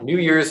New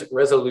Year's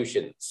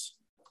resolutions.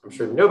 I'm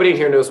sure nobody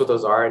here knows what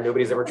those are, and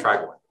nobody's ever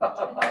tried one.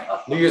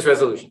 New Year's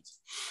resolutions.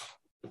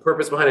 The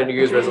purpose behind a New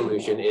Year's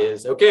resolution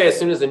is, okay, as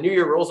soon as the new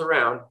year rolls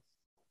around,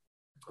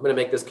 I'm going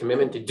to make this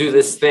commitment to do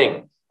this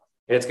thing.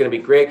 And it's going to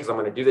be great because I'm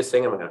going to do this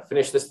thing. I'm going to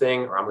finish this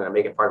thing, or I'm going to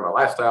make it part of my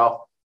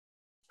lifestyle.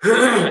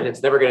 And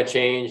it's never going to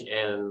change.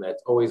 And that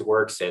always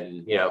works.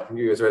 And, New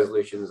Year's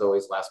resolutions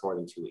always last more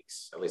than 2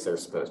 weeks. At least they're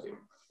supposed to.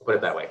 I'll put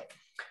it that way.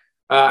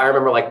 I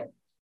remember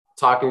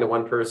talking to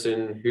one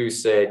person who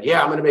said,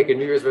 yeah, I'm going to make a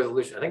New Year's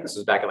resolution. I think this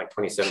was back in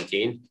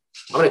 2017.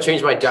 I'm going to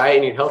change my diet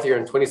and eat healthier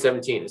in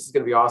 2017. This is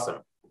going to be awesome.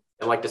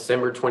 And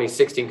December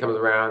 2016 comes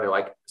around.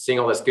 They're seeing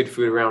all this good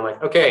food around.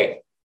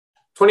 Okay,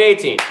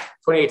 2018,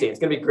 it's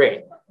going to be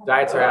great.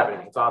 Diets are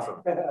happening. It's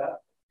awesome.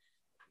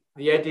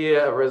 The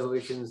idea of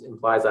resolutions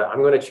implies that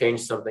I'm going to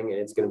change something and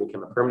it's going to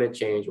become a permanent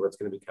change, or it's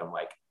going to become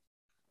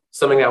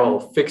something that will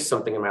fix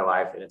something in my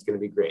life and it's going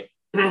to be great.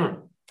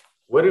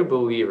 What do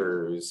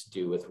believers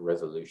do with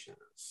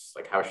resolutions?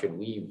 How should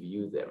we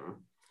view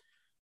them?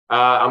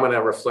 I'm going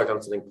to reflect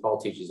on something Paul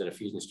teaches in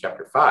Ephesians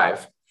chapter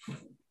 5.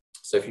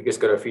 So if you just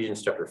go to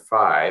Ephesians chapter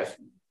 5,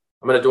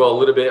 I'm going to dwell a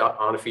little bit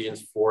on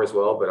Ephesians 4 as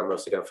well, but I'm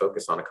mostly going to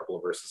focus on a couple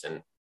of verses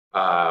in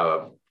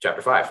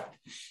chapter 5.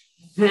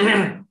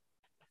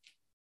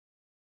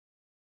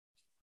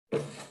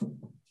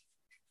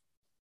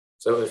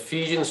 So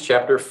Ephesians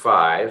chapter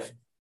 5,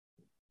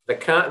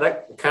 that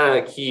kind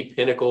of key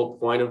pinnacle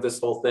point of this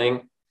whole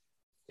thing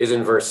is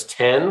in verse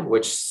 10,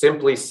 which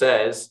simply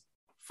says,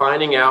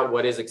 finding out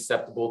what is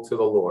acceptable to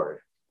the Lord.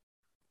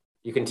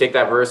 You can take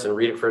that verse and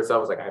read it for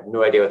itself. I have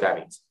no idea what that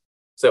means.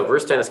 So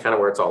verse 10 is kind of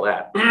where it's all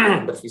at.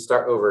 But if you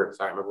start over,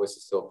 sorry, my voice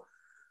is still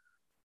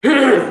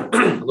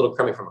a little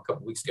crummy from a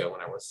couple weeks ago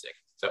when I was sick.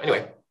 So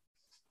anyway,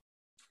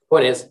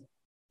 point is,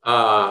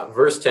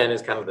 verse 10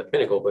 is kind of the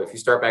pinnacle, but if you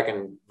start back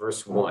in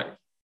verse 1,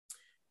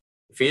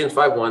 Ephesians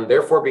 5:1,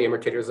 therefore be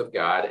imitators of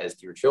God as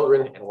dear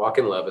children and walk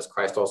in love as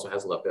Christ also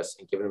has loved us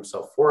and given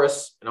himself for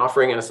us, an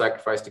offering and a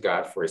sacrifice to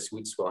God for a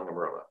sweet smelling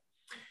aroma.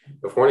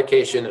 But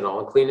fornication and all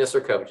uncleanness or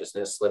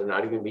covetousness, let it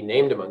not even be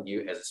named among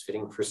you as is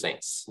fitting for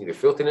saints. Neither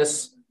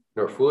filthiness,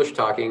 nor foolish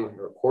talking,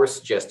 nor coarse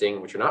jesting,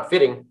 which are not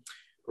fitting,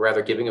 but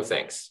rather giving of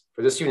thanks.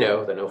 For this you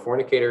know, that no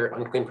fornicator,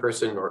 unclean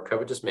person, nor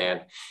covetous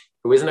man,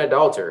 who is an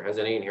idolater, has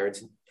any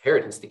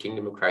inheritance the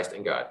kingdom of Christ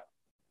and God.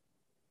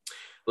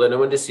 Let no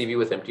one deceive you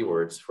with empty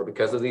words, for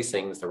because of these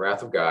things the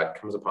wrath of God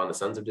comes upon the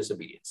sons of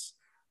disobedience.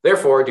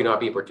 Therefore, do not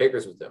be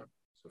partakers with them.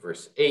 So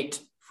verse 8,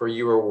 for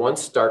you were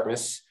once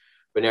darkness,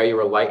 but now you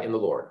are light in the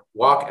Lord.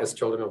 Walk as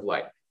children of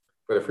light.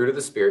 For the fruit of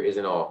the Spirit is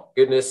in all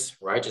goodness,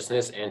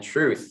 righteousness, and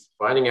truth,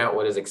 finding out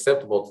what is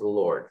acceptable to the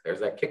Lord.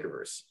 There's that kicker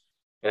verse.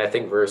 And I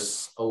think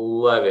verse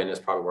 11 is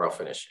probably where I'll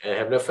finish. And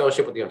have no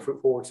fellowship with the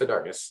unfruitful works of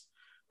darkness,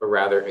 but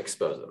rather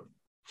expose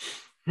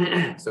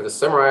them. So to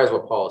summarize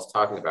what Paul is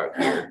talking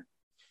about here,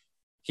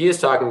 he is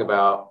talking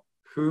about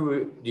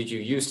who did you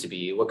used to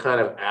be? What kind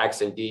of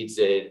acts and deeds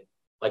did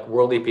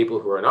worldly people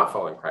who are not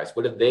following Christ,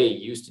 what did they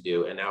used to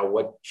do? And now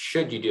what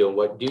should you do? And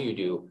what do you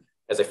do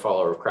as a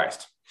follower of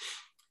Christ?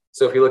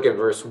 So if you look at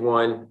verse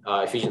 1,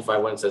 Ephesians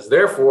 5:1 says,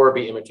 therefore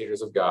be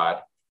imitators of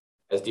God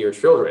as dear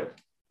children.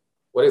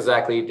 What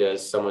exactly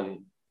does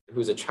someone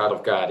who's a child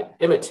of God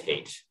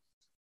imitate?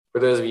 For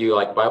those of you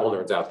Bible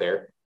nerds out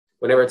there,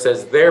 whenever it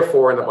says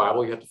therefore in the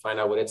Bible, you have to find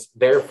out what it's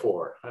there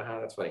for.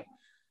 That's funny.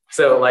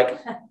 So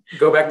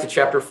go back to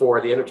chapter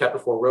 4, the end of chapter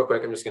 4 real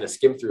quick. I'm just going to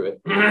skim through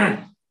it.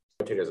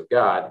 Imitators of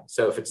God.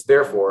 So if it's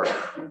therefore,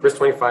 verse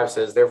 25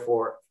 says,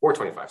 therefore,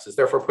 4:25 says,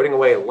 therefore putting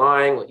away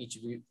lying, let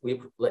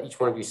each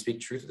one of you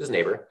speak truth with his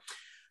neighbor,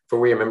 for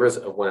we are members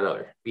of one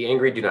another. Be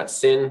angry, do not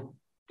sin,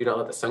 do not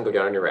let the sun go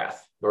down in your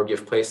wrath, nor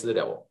give place to the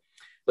devil.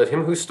 Let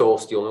him who stole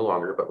steal no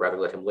longer, but rather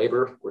let him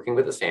labor, working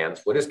with his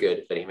hands, what is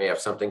good, that he may have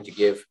something to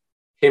give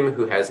him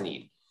who has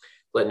need.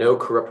 Let no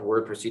corrupt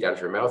word proceed out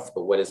of your mouth,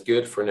 but what is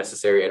good for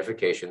necessary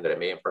edification, that it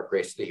may impart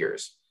grace to the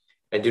hearers.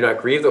 And do not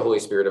grieve the Holy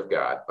Spirit of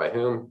God, by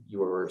whom you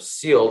were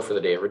sealed for the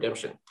day of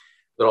redemption.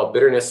 Let all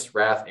bitterness,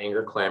 wrath,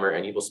 anger, clamor,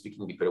 and evil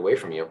speaking be put away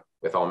from you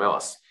with all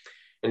malice.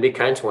 And be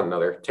kind to one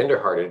another,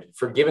 tenderhearted,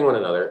 forgiving one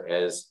another,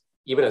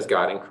 even as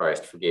God in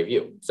Christ forgave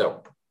you.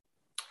 So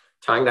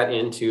tying that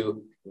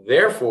into,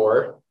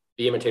 therefore,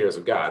 be imitators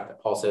of God,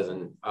 that Paul says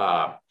in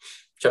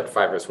chapter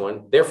 5, verse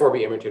 1, therefore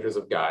be imitators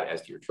of God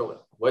as dear children.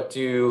 What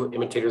do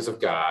imitators of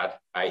God,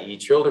 i.e.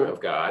 children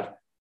of God,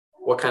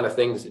 what kind of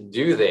things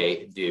do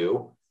they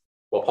do?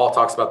 Well, Paul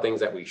talks about things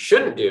that we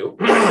shouldn't do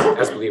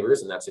as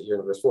believers, and that's it here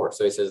in verse 4.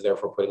 So he says,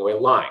 therefore, putting away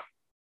lying.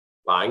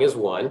 Lying is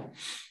one.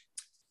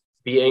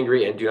 Be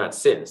angry and do not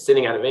sin.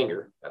 Sinning out of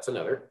anger, that's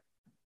another.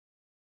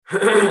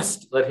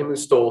 Let him who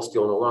stole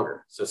steal no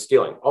longer. So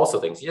stealing, also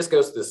things. He just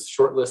goes to this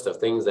short list of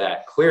things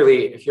that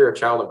clearly, if you're a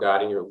child of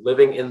God and you're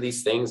living in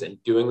these things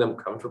and doing them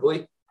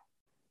comfortably,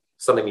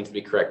 something needs to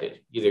be corrected.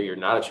 Either you're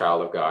not a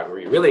child of God or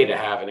you really need to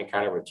have an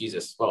encounter with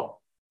Jesus.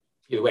 Well,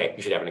 either way,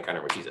 you should have an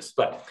encounter with Jesus.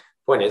 But the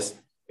point is,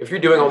 if you're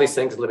doing all these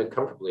things and living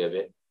comfortably of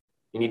it,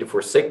 you need to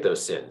forsake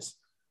those sins.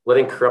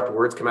 Letting corrupt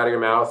words come out of your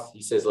mouth.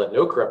 He says, let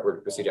no corrupt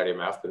word proceed out of your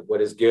mouth, but what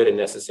is good and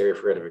necessary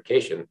for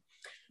edification.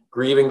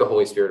 grieving the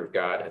Holy Spirit of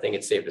God. I think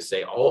it's safe to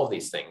say all of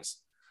these things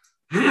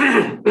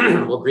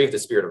will grieve the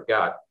Spirit of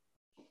God.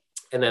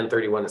 And then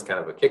 31 is kind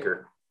of a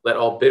kicker. Let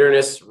all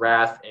bitterness,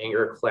 wrath,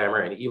 anger, clamor,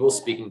 and evil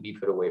speaking be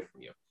put away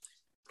from you.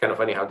 It's kind of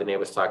funny how Danae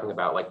was talking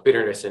about like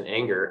bitterness and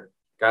anger.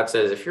 God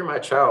says, if you're my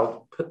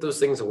child, put those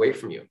things away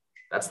from you.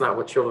 That's not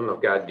what children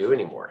of God do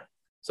anymore.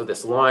 So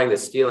this lying,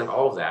 this stealing,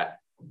 all of that,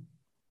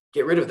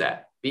 get rid of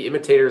that. Be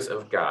imitators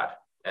of God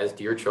as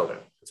dear children.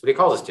 That's what he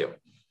calls us to.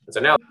 And so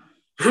now,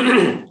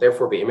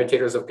 therefore, be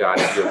imitators of God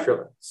as dear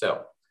children.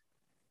 So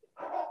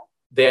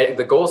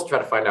the goal is to try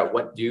to find out,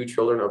 what do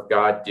children of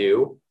God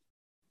do?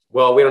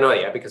 Well, we don't know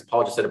that yet, because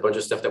Paul just said a bunch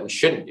of stuff that we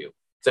shouldn't do.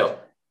 So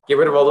get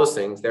rid of all those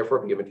things, therefore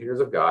be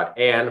imitators of God.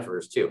 And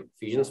verse 2,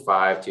 Ephesians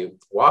 5:2,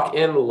 walk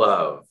in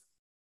love,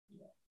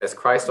 as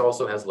Christ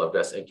also has loved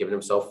us and given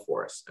himself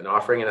for us, an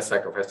offering and a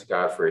sacrifice to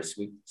God for a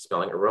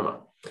sweet-smelling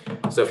aroma.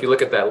 So if you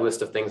look at that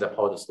list of things that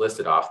Paul just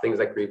listed off, things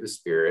that grieve the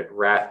Spirit,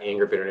 wrath,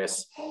 anger,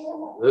 bitterness,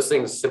 those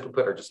things, simply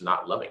put, are just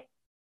not loving.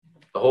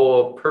 The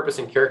whole purpose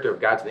and character of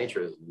God's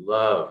nature is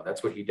love.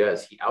 That's what he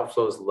does. He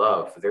outflows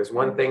love. If there's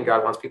one thing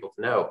God wants people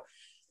to know,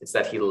 it's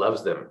that he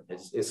loves them.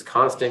 His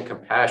constant,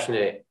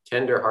 compassionate,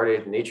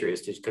 tender-hearted nature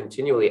is to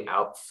continually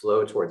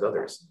outflow towards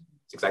others.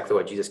 It's exactly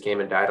why Jesus came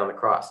and died on the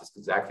cross. It's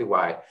exactly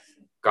why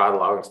God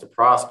allows us to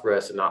prosper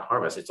us and not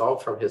harm us. It's all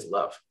from his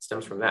love. It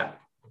stems from that.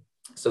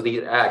 So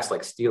these acts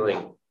like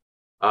stealing,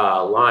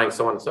 lying,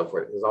 so on and so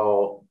forth, is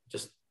all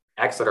just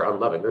acts that are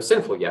unloving. They're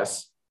sinful,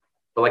 yes,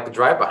 but like the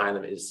drive behind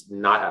them is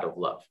not out of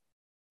love.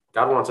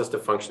 God wants us to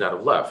function out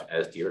of love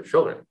as dear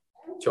children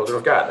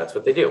of God. That's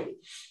what they do.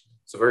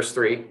 So verse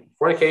 3,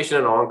 fornication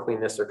and all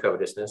uncleanness or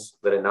covetousness,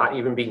 let it not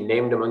even be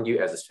named among you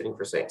as is fitting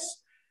for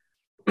saints.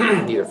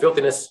 Neither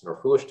filthiness nor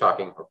foolish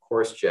talking or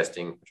coarse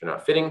jesting, which are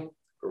not fitting,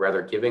 but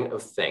rather giving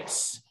of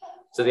thanks.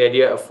 So the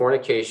idea of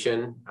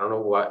fornication, I don't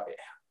know what,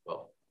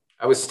 well,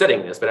 I was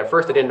studying this, but at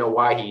first I didn't know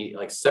why he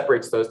like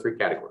separates those three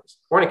categories: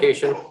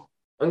 fornication,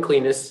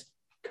 uncleanness,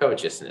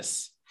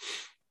 covetousness.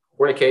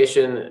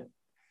 Fornication,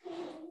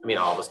 I mean,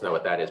 all of us know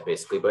what that is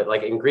basically, but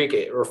like in Greek,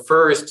 it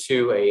refers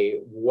to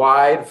a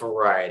wide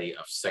variety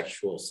of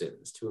sexual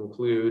sins, to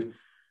include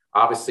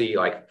obviously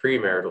like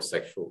premarital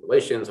sexual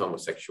relations,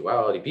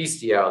 homosexuality,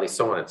 bestiality,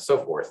 so on and so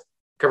forth.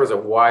 It covers a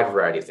wide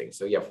variety of things.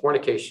 So yeah,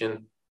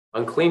 fornication,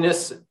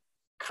 uncleanness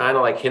kind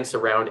of like hints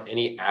around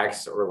any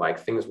acts or like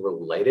things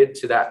related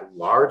to that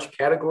large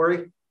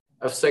category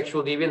of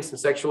sexual deviance and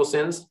sexual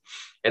sins.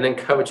 And then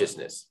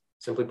covetousness,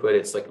 simply put,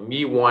 it's like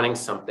me wanting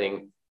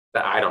something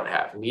that I don't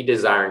have, me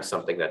desiring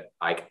something that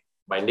like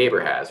my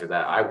neighbor has or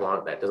that I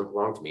want that doesn't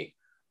belong to me.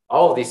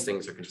 All of these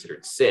things are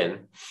considered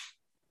sin.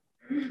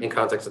 In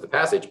context of the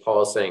passage,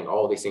 Paul is saying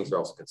all of these things are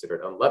also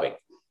considered unloving.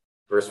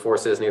 Verse 4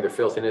 says, neither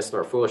filthiness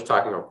nor foolish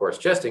talking nor coarse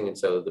jesting. And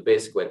so the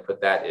basic way to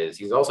put that is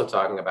he's also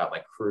talking about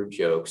like crude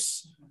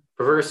jokes,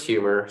 perverse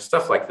humor,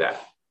 stuff like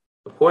that.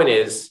 The point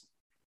is,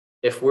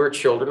 if we're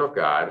children of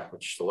God,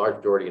 which the large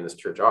majority in this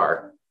church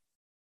are,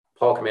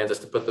 Paul commands us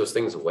to put those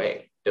things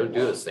away. Don't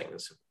do those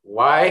things.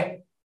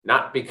 Why?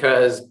 Not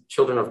because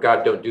children of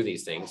God don't do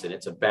these things, and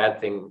it's a bad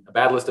thing, a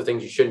bad list of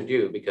things you shouldn't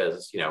do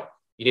because, you know,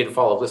 you need to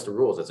follow a list of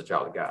rules as a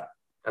child of God.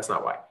 That's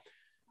not why.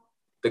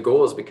 The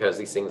goal is because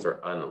these things are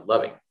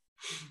unloving.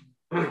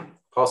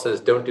 Paul says,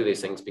 don't do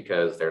these things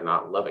because they're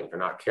not loving, they're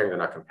not caring, they're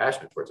not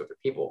compassionate towards other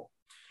people.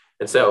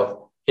 And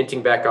so,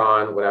 hinting back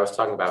on what I was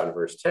talking about in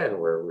verse 10,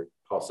 where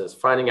Paul says,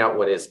 finding out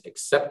what is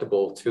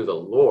acceptable to the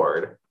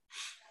Lord.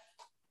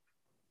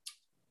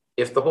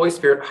 If the Holy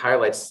Spirit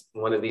highlights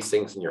one of these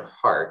things in your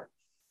heart,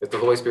 if the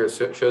Holy Spirit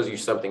shows you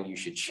something you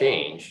should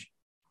change,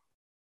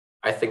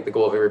 I think the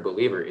goal of every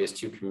believer is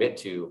to commit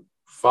to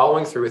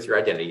following through with your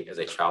identity as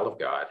a child of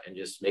God and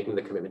just making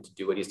the commitment to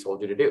do what he's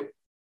told you to do.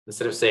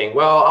 Instead of saying,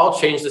 well, I'll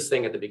change this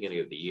thing at the beginning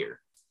of the year,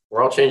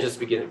 or I'll change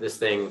this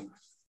thing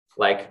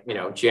like, you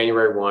know,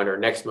 January 1 or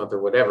next month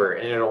or whatever,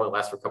 and it only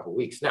lasts for a couple of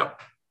weeks. No,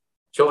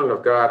 children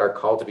of God are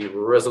called to be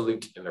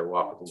resolute in their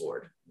walk with the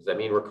Lord. Does that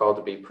mean we're called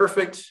to be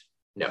perfect?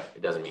 No,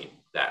 it doesn't mean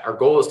that. Our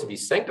goal is to be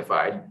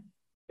sanctified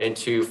and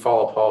to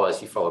follow Paul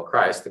as you follow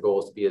Christ. The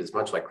goal is to be as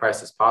much like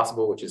Christ as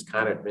possible, which is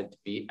kind of meant to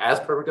be as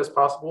perfect as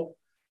possible,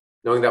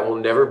 knowing that we'll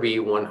never be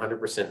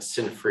 100%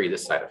 sin-free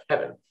this side of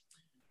heaven.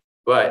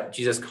 But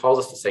Jesus calls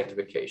us to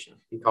sanctification.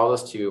 He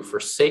calls us to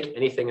forsake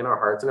anything in our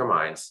hearts and our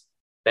minds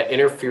that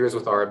interferes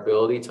with our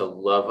ability to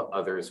love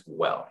others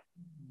well.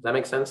 Does that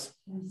make sense?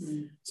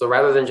 Mm-hmm. So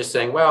rather than just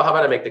saying, well, how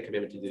about I make the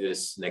commitment to do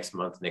this next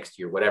month, next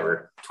year,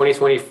 whatever,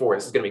 2024,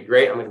 this is going to be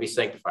great. I'm going to be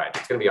sanctified.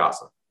 It's going to be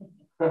awesome.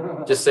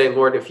 Just say,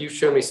 Lord, if you've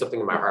shown me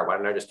something in my heart, why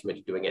don't I just commit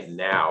to doing it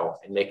now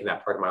and making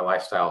that part of my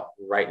lifestyle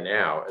right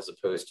now, as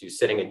opposed to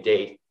setting a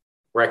date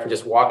where I can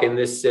just walk in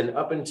this sin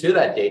up into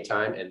that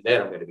daytime and then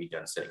I'm going to be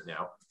done sinning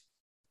now.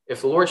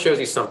 If the Lord shows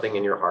you something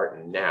in your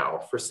heart now,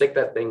 forsake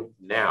that thing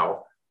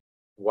now,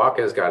 walk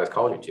as God has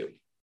called you to.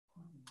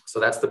 So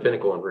that's the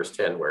pinnacle in verse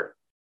 10, where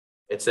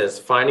it says,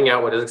 finding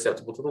out what is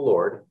acceptable to the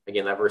Lord.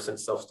 Again, that verse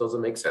itself still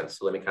doesn't make sense.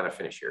 So let me kind of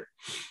finish here.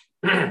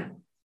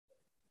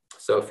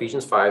 So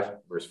Ephesians 5,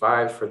 verse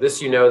 5, for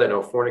this you know that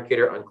no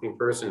fornicator, unclean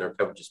person, or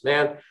covetous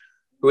man,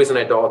 who is an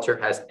idolater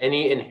has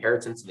any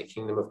inheritance in the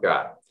kingdom of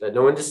God. Let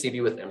no one deceive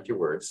you with empty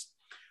words.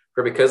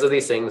 For because of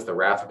these things, the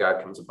wrath of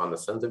God comes upon the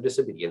sons of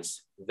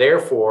disobedience.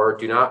 Therefore,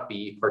 do not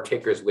be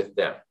partakers with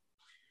them.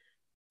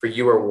 For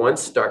you were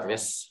once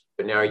darkness,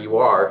 but now you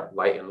are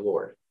light in the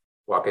Lord.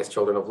 Walk as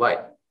children of light.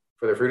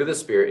 For the fruit of the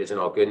Spirit is in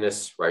all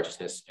goodness,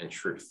 righteousness, and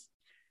truth,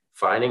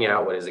 finding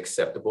out what is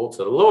acceptable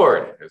to the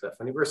Lord. There's that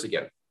funny verse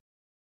again.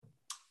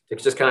 To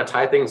just kind of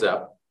tie things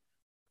up.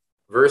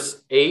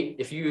 Verse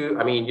 8, you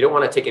don't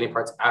want to take any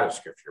parts out of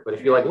scripture, but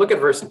if you look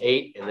at verse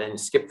 8 and then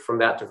skip from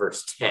that to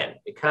verse 10,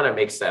 it kind of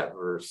makes that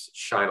verse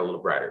shine a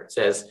little brighter. It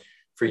says,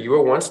 for you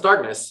were once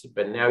darkness,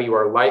 but now you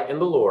are light in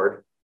the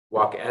Lord.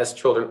 Walk as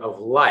children of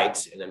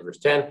light. And then verse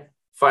 10,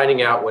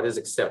 finding out what is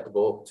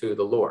acceptable to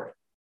the Lord.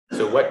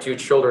 So what do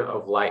children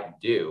of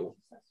light do?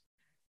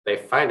 They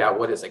find out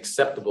what is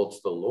acceptable to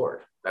the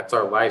Lord. That's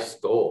our life's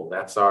goal.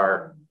 That's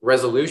our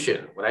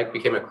resolution. When I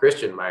became a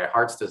Christian, my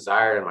heart's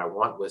desire and my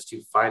want was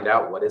to find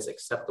out what is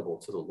acceptable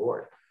to the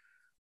Lord.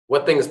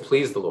 What things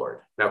please the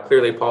Lord? Now,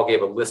 clearly, Paul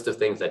gave a list of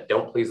things that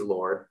don't please the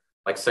Lord,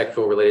 like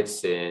sexual related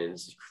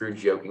sins, crude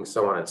joking,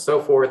 so on and so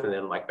forth. And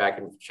then back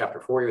in chapter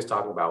 4, he was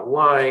talking about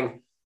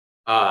lying,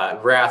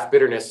 wrath,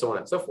 bitterness, so on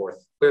and so forth.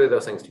 Clearly,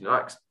 those things do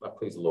not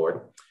please the Lord.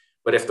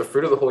 But if the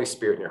fruit of the Holy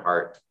Spirit in your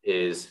heart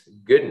is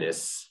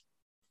goodness,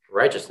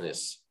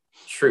 righteousness,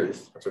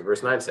 truth, that's what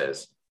verse 9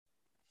 says,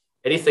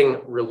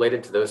 anything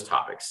related to those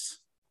topics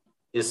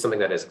is something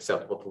that is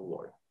acceptable to the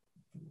Lord.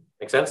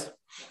 Make sense?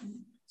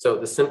 So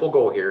the simple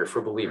goal here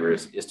for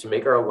believers is to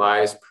make our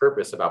lives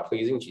purpose about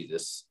pleasing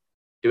Jesus,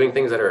 doing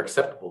things that are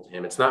acceptable to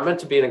him. It's not meant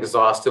to be an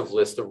exhaustive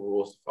list of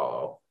rules to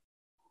follow.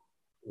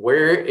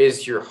 Where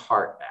is your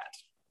heart at?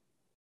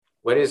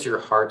 What is your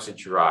heart's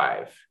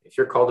drive? If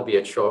you're called to be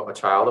a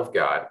child of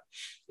God,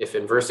 if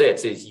in verse 8 it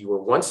says you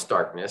were once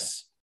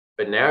darkness,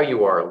 but now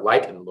you are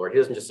light in the Lord. He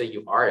doesn't just say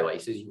you are light. He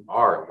says you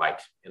are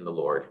light in the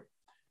Lord.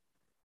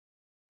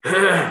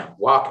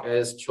 Walk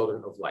as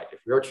children of light. If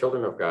you're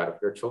children of God, if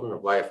you're children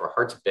of light, if our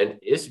heart's bent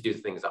is to do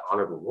things that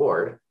honor the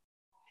Lord,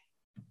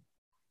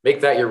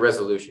 make that your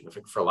resolution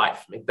for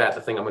life. Make that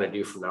the thing I'm going to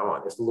do from now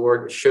on. If the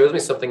Lord shows me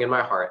something in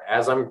my heart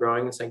as I'm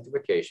growing in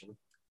sanctification,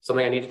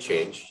 something I need to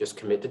change, just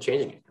commit to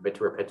changing it. Commit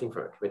to repenting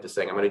from it. Commit to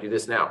saying, I'm going to do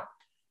this now.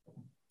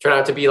 Try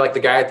not to be like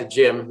the guy at the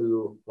gym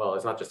who, well,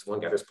 it's not just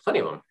one guy, there's plenty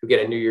of them who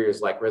get a New Year's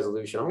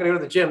resolution. I'm going to go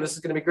to the gym. This is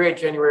going to be great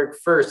January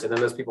 1st. And then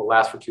those people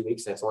last for 2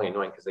 weeks and it's only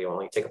annoying because they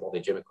only take up all the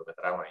gym equipment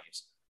that I want to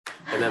use.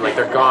 And then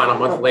they're gone a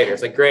month later.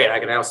 It's great, I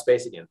can have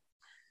space again.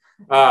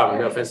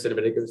 No offense to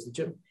anybody who goes to the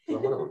gym.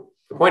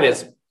 The point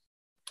is,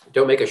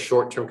 don't make a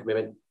short-term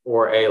commitment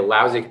or a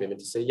lousy commitment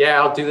to say, yeah,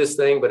 I'll do this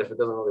thing, but if it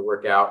doesn't really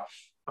work out,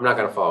 I'm not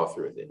going to follow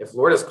through with it. If the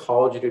Lord has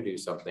called you to do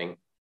something,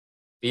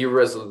 be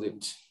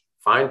resolute.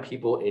 Find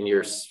people in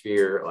your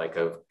sphere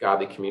of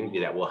godly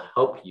community that will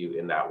help you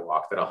in that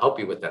walk, that'll help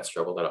you with that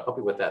struggle, that'll help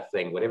you with that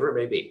thing, whatever it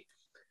may be.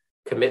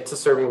 Commit to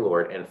serving the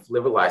Lord and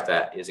live a life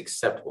that is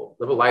acceptable.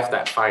 Live a life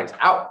that finds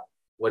out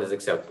what is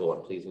acceptable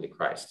and pleasing to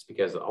Christ,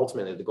 because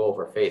ultimately the goal of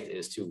our faith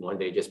is to one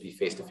day just be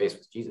face to face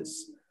with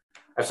Jesus.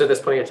 I've said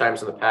this plenty of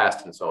times in the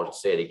past, and so I'll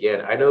just say it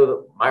again. I know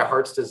that my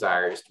heart's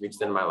desire is to reach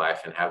the end of my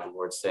life and have the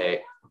Lord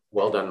say,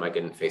 well done, my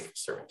good and faithful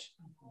servant.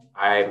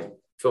 I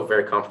feel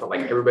very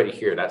confident, everybody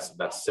here,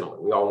 that's similar.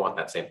 We all want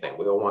that same thing.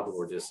 We all want the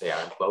Lord to say,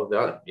 I'm well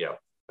done,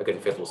 a good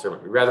and faithful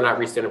servant. We'd rather not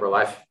reach the end of our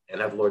life and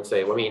have the Lord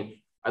say, well,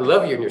 I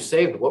love you and you're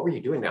saved, but what were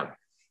you doing down there?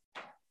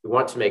 We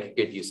want to make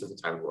good use of the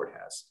time the Lord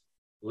has.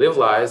 Live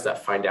lives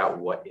that find out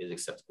what is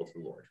acceptable to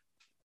the Lord.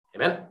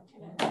 Amen?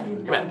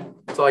 Amen.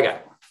 That's all I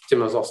got.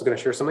 Tim was also going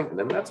to share something, and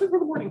then that's it for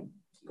the morning.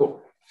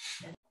 Cool.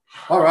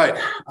 All right.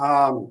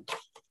 I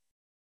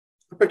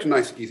picked a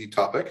nice, easy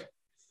topic.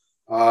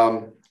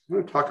 I'm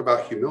going to talk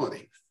about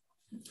humility.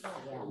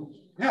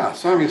 Yeah,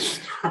 so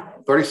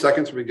 30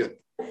 seconds would be good.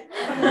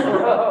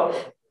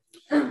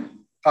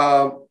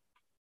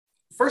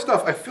 First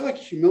off, I feel like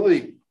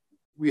humility,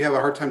 we have a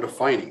hard time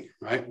defining,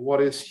 right?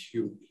 What is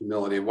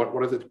humility?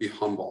 What is it to be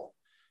humble?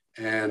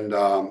 And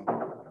so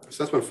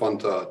that's been fun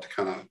to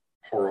kind of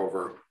pour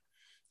over.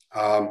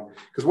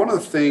 Because one of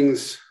the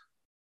things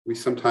we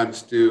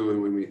sometimes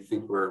do when we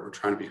think we're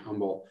trying to be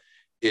humble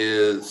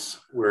is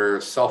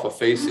we're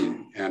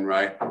self-effacing and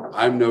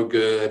I'm no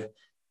good.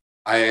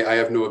 I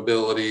have no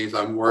abilities.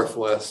 I'm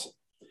worthless.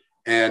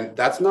 And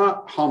that's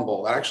not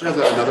humble. That actually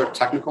has another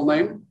technical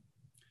name.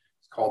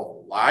 It's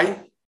called a lie,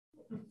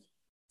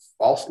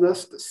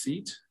 falseness,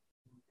 deceit.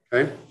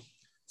 Okay.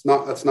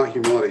 That's not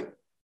humility.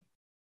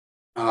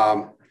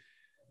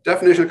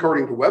 Definition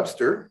according to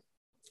Webster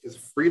is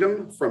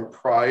freedom from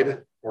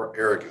pride or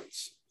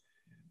arrogance,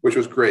 which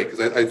was great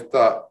because I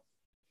thought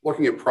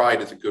looking at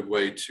pride is a good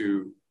way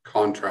to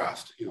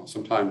contrast.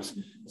 Sometimes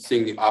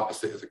seeing the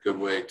opposite is a good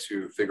way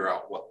to figure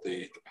out what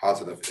the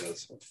positive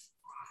is.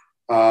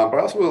 But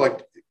I also would like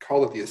to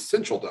call it the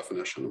essential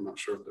definition. I'm not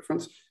sure of the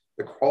difference.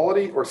 The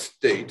quality or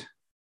state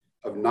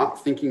of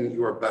not thinking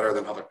you are better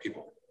than other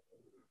people.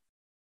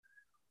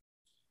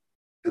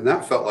 And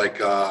that felt like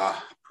a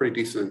pretty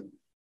decent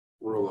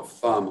rule of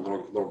thumb, a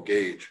little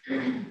gauge.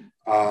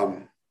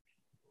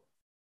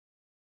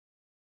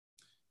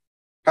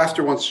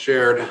 pastor once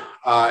shared,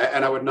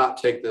 and I would not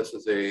take this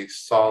as a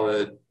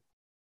solid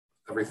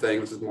everything.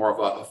 This is more of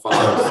a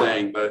fun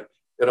saying, but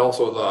it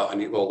also is a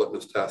neat little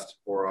litmus test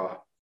for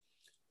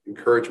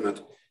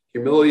encouragement.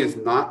 Humility is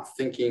not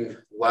thinking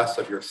less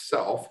of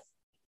yourself.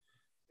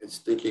 It's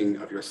thinking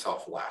of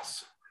yourself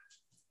less,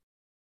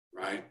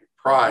 right?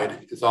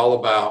 Pride is all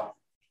about,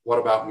 what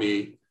about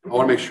me? I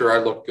want to make sure I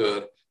look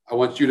good. I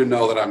want you to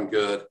know that I'm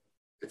good.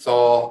 It's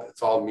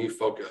all me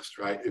focused,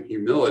 right? And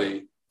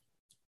humility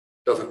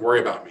doesn't worry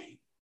about me.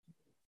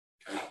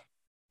 Okay?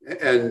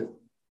 And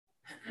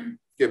you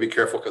gotta be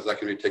careful because that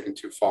can be taken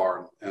too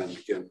far. And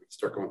again,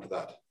 start going to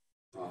that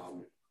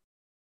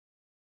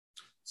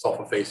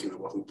self-effacing that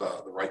wasn't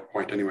the right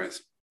point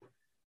anyways.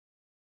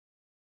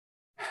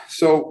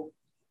 So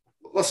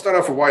let's start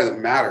off with why that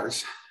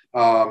matters,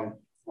 or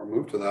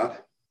move to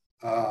that.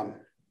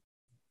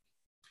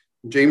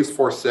 James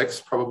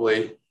 4:6,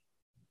 probably a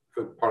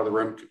good part of the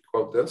room could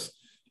quote this.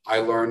 I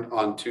learned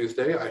on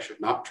Tuesday I should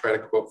not try to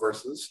quote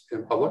verses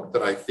in public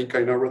that I think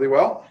I know really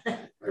well. I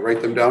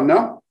write them down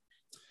now.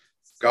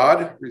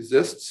 God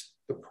resists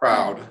the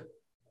proud,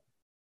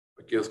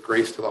 but gives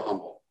grace to the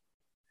humble.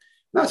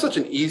 Not such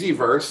an easy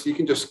verse. You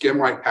can just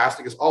skim right past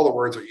it because all the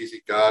words are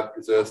easy. God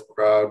resists the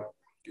proud,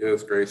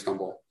 gives grace,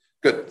 humble.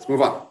 Good, let's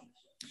move on.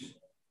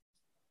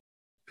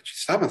 But you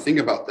stop and think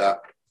about that.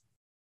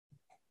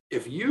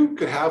 If you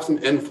could have some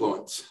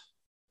influence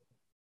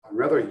on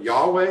whether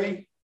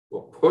Yahweh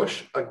will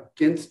push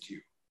against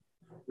you,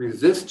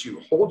 resist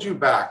you, hold you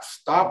back,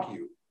 stop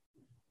you,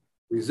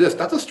 resist,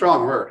 that's a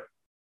strong word,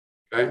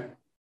 okay?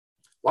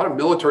 A lot of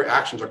military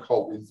actions are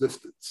called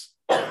resistance.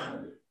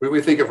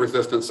 We think of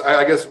resistance,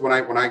 I guess when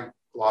I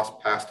gloss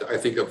past it, I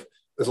think of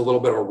as a little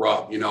bit of a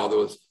rub,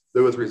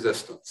 there was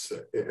resistance.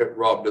 It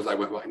rubbed as I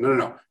went by.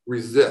 No.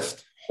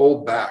 Resist,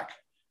 hold back.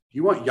 Do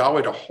you want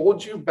Yahweh to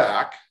hold you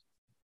back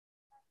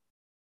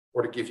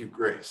or to give you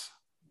grace?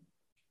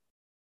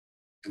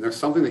 And there's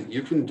something that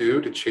you can do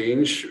to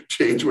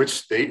change which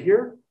state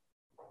here.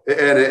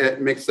 And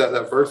it makes that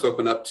verse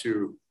open up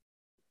to,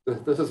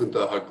 this isn't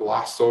a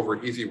gloss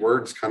over easy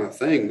words kind of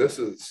thing. This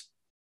is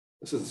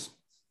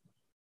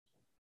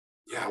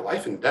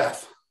life and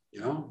death,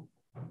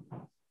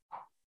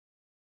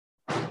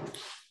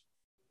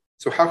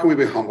 So how can we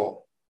be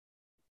humble?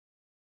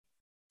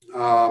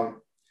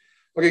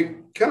 Okay,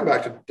 kind of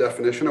back to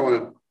definition. I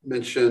want to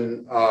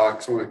mention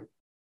some of my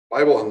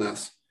Bible in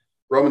this.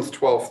 Romans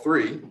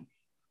 12:3.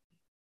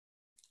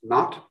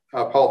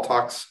 Paul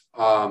talks,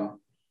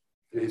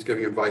 he's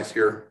giving advice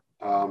here,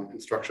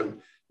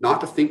 instruction, not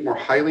to think more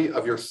highly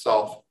of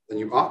yourself than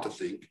you ought to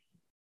think,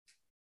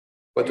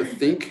 but to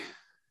think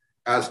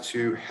as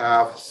to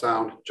have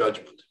sound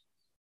judgment.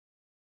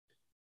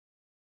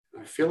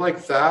 I feel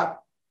like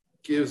that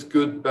gives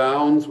good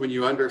bounds when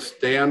you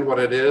understand what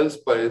it is,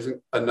 but it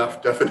isn't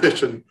enough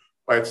definition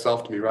by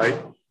itself to me,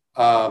 right?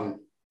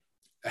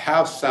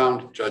 Have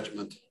sound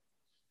judgment.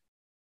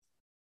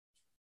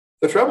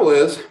 The trouble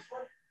is,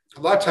 a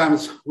lot of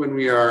times when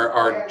we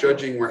are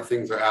judging where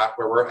things are at,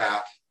 where we're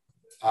at,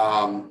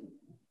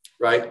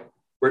 right?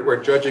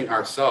 We're judging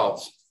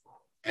ourselves.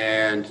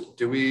 And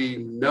do we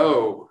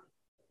know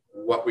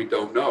what we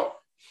don't know?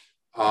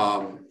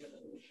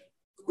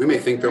 We may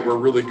think that we're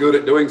really good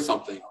at doing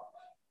something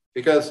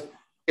because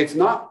it's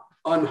not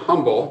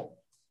unhumble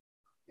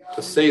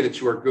to say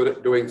that you are good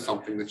at doing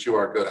something that you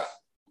are good at,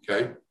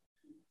 okay?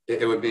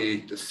 It would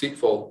be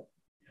deceitful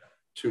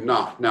to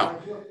not. Now,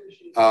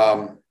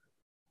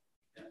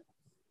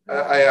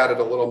 I added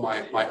a little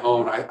my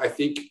own. I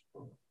think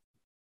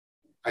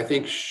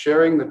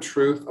sharing the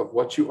truth of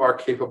what you are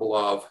capable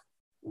of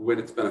when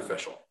it's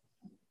beneficial.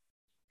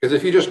 Because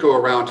if you just go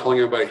around telling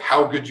everybody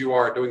how good you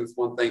are at doing this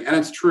one thing, and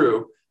it's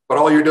true, but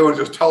all you're doing is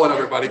just telling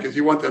everybody because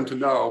you want them to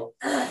know,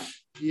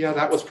 yeah,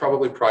 that was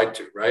probably pride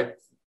too, right?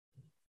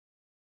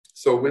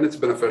 So when it's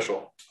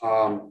beneficial.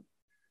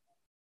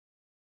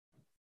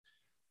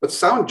 But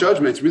sound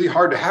judgment, it's really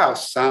hard to have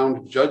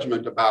sound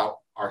judgment about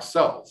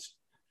ourselves.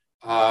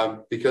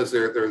 Because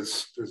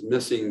there's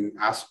missing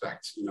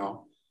aspects,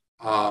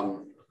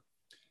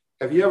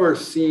 Have you ever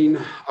seen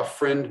a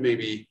friend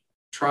maybe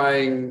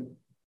trying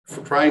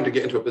to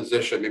get into a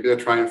position? Maybe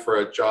they're trying for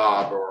a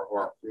job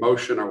or a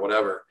promotion or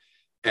whatever,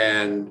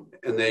 and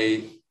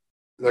they're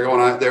going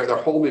on.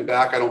 They're holding me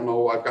back. I don't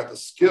know. I've got the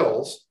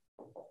skills,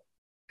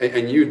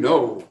 and you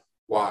know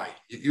why.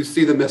 You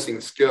see the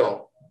missing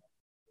skill,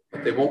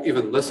 but they won't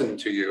even listen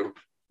to you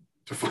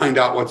to find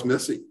out what's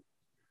missing.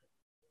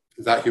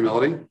 Is that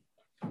humility?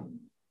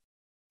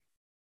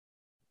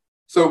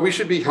 So we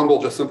should be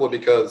humble just simply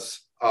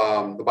because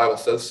the Bible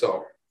says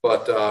so.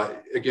 But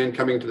again,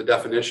 coming to the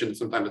definition,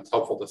 sometimes it's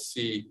helpful to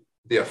see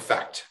the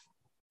effect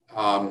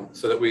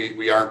so that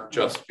we aren't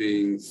just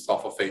being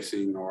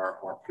self-effacing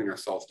or putting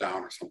ourselves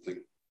down or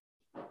something.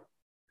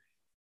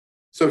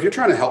 So if you're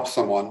trying to help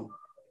someone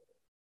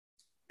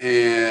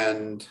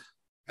and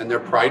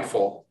they're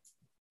prideful,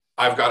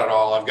 I've got it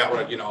all. I've got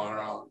what, they're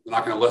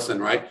not going to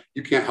listen, right?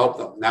 You can't help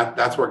them.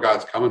 That's where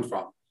God's coming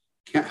from.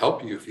 Can't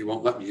help you if you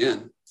won't let me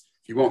in.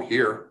 You won't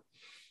hear.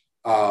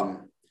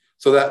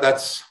 So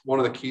that's one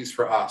of the keys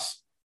for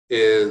us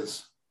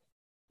is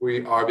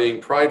we are being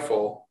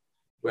prideful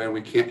when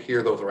we can't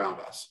hear those around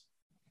us.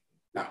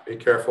 Now, be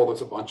careful.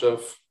 There's a bunch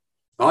of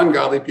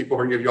ungodly people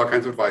who are going to give you all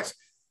kinds of advice.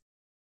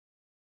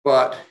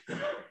 But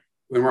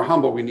when we're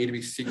humble, we need to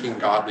be seeking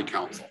godly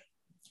counsel.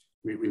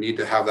 We need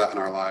to have that in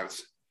our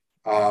lives.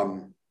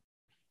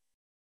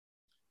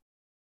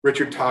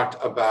 Richard talked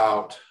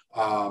about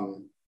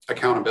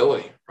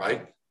accountability,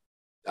 right?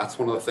 That's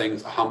one of the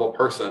things a humble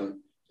person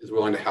is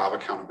willing to have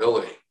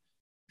accountability.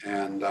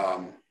 And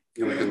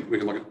we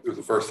can look at, there's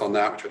a verse on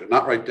that, which I did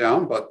not write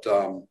down, but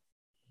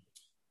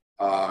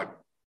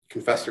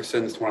confess your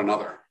sins to one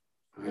another.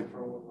 Right?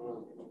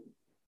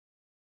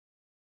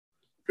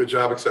 Good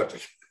job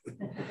accepting.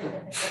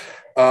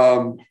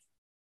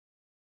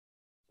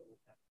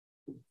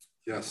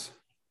 Yes.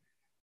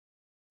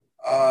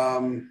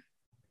 I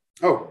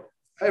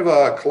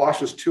have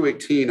Colossians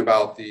 2:18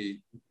 about the,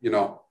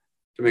 to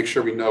make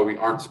sure we know we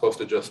aren't supposed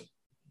to just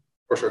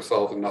push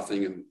ourselves in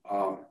nothing. And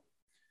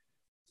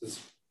says,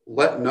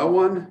 let no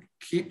one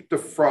keep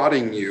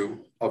defrauding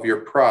you of your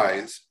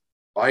prize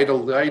by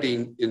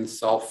delighting in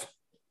self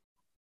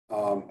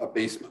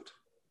abasement.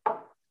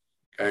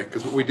 Okay,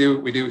 because we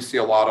do see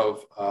a lot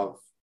of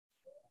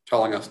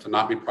telling us to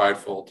not be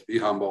prideful, to be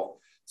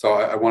humble. So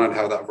I wanted to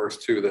have that verse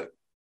too that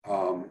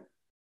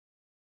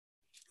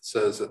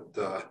says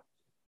that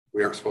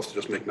we aren't supposed to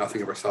just make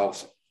nothing of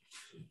ourselves.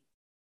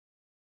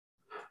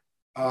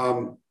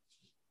 Okay,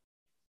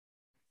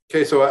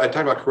 so I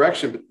talked about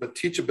correction, but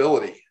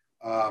teachability.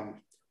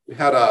 We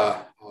had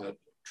a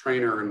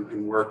trainer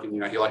in work, and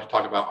he liked to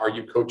talk about, are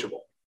you coachable?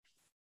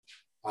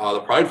 The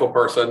prideful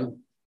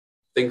person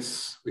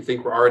thinks we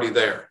think we're already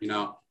there.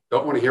 Don't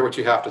want to hear what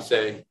you have to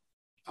say,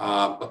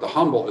 but the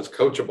humble is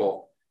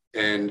coachable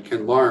and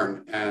can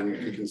learn and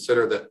can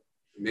consider that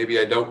maybe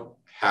I don't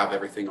have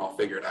everything all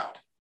figured out.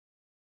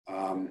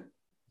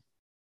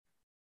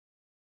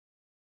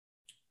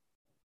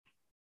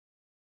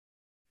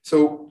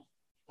 So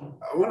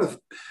I want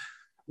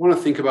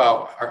to think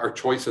about our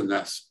choice in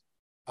this.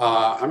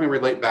 I'm going to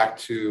relate back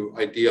to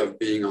idea of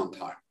being on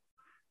time.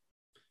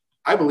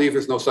 I believe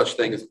there's no such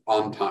thing as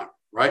on time,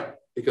 right?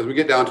 Because we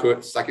get down to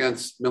it,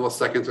 seconds,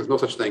 milliseconds, there's no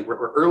such thing.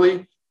 We're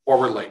early or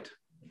we're late.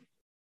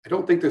 I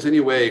don't think there's any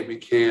way we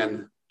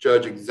can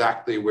judge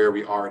exactly where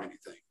we are in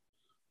anything.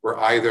 We're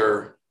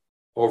either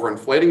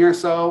overinflating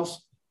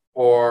ourselves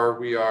or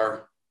we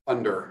are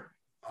under.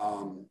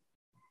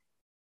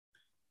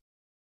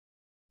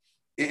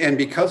 And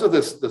because of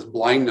this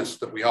blindness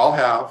that we all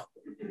have,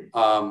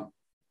 I'm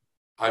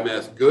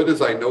as good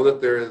as I know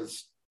that there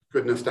is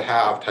goodness to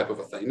have type of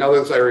a thing. Now,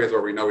 there's areas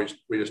where we know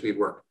we just need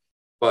work.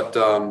 But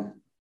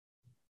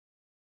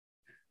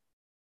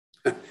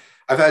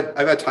I've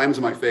had times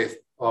in my faith.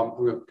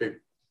 Okay,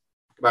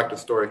 go back to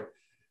the story.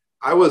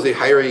 I was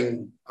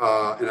in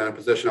a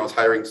position. I was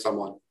hiring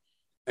someone,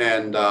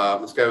 and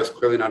this guy was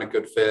clearly not a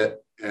good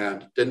fit,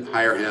 and didn't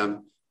hire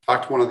him.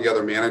 Talked to one of the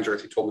other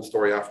managers. He told me the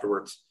story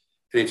afterwards,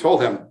 and he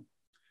told him,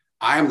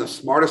 "I am the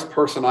smartest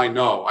person I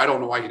know. I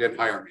don't know why he didn't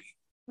hire me."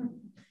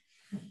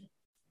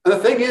 And the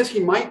thing is,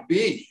 he might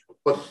be,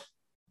 but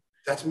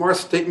that's more a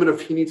statement of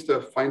he needs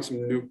to find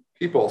some new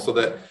people so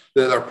that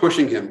are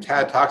pushing him.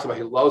 Tad talks about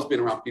he loves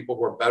being around people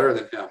who are better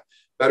than him,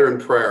 better in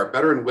prayer,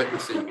 better in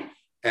witnessing,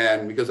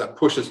 and because that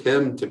pushes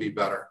him to be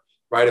better,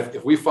 right?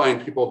 If we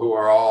find people who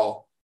are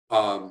all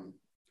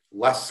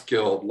less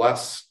skilled,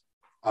 less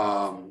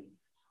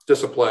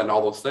disciplined,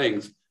 all those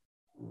things,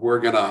 we're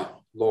going to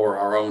lower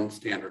our own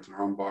standards and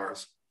our own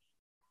bars.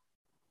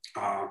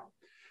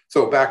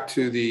 So back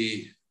to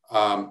the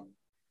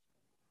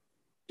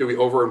do we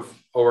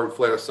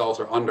overinflate ourselves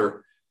or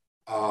under?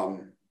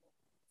 I'm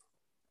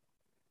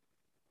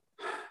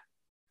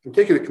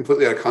taking it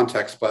completely out of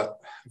context, but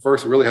the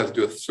verse really has to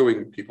do with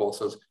suing people. It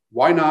says,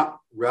 why not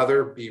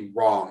rather be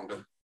wronged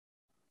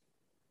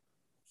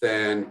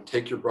than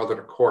take your brother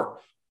to court?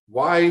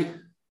 Why,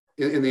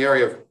 in the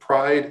area of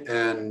pride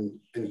and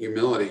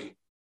humility,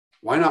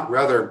 why not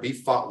rather be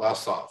thought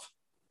less of?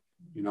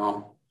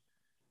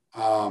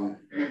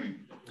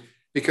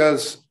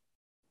 Because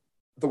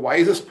the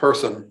wisest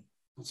person,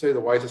 let's say the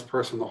wisest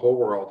person in the whole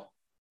world,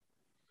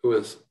 who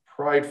is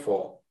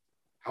prideful,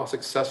 how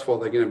successful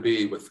are they going to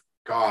be with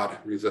God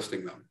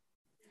resisting them?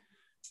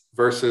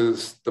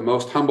 Versus the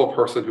most humble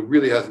person who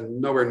really has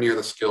nowhere near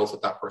the skills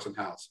that person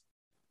has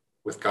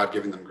with God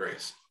giving them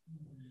grace.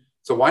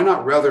 So why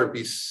not rather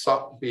be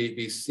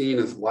seen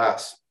as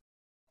less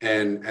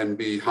and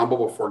be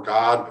humble before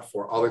God,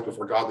 before others,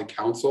 before godly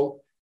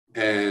counsel,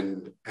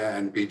 and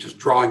be just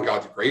drawing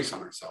God's grace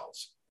on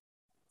ourselves.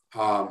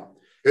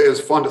 It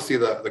was fun to see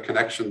the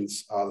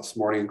connections this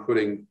morning,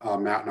 including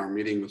Matt in our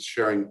meeting was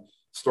sharing a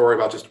story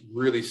about just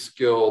really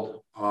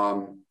skilled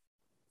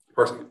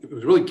person who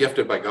was really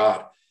gifted by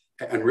God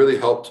and really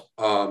helped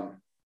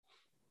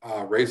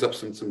raise up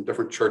some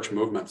different church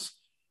movements.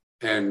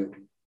 And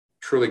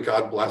truly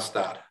God blessed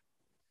that.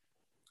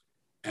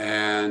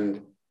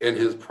 And in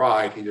his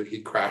pride,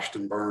 he crashed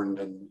and burned.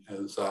 And I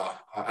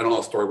don't know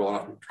the story well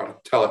enough to try to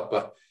tell it,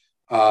 but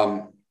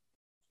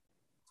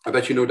I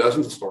bet you know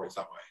dozens of stories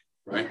that way,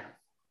 right?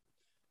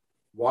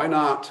 Why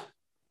not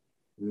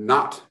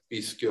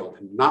be skilled,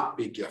 not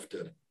be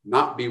gifted,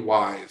 not be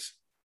wise,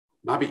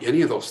 not be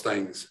any of those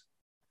things,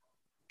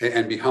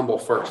 and be humble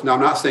first? Now,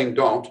 I'm not saying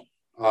don't.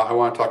 I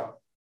want to talk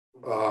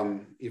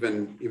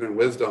even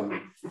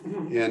wisdom.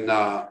 In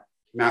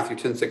Matthew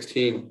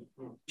 10:16,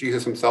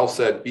 Jesus himself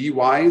said, "Be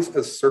wise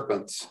as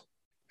serpents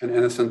and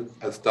innocent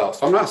as doves."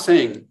 So I'm not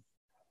saying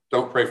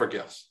don't pray for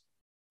gifts,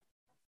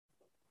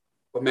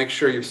 but make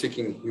sure you're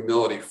seeking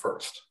humility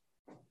first.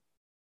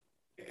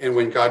 And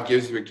when God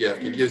gives you a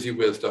gift, he gives you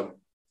wisdom,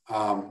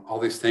 all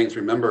these things,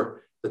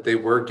 remember that they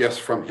were gifts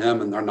from him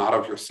and they're not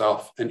of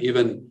yourself. And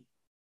even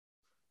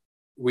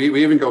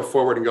we even go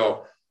forward and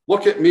go,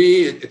 look at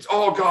me, it's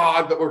all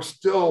God, but we're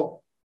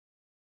still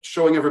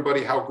showing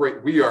everybody how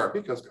great we are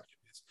because God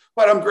is.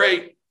 But I'm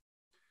great.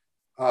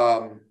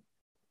 Better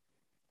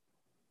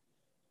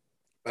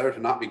to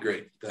not be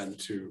great than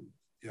to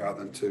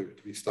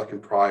be stuck in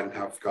pride and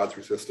have God's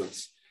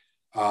resistance.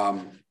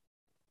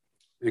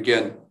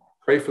 Again,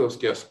 pray for those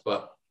gifts,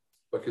 but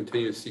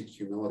continue to seek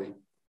humility.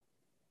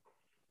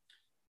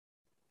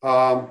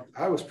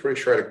 I was pretty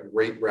sure I had a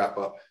great wrap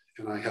up,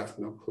 and I have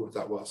no clue what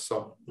that was.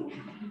 So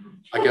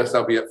I guess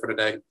that'll be it for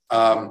today.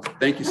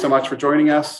 Thank you so much for joining us.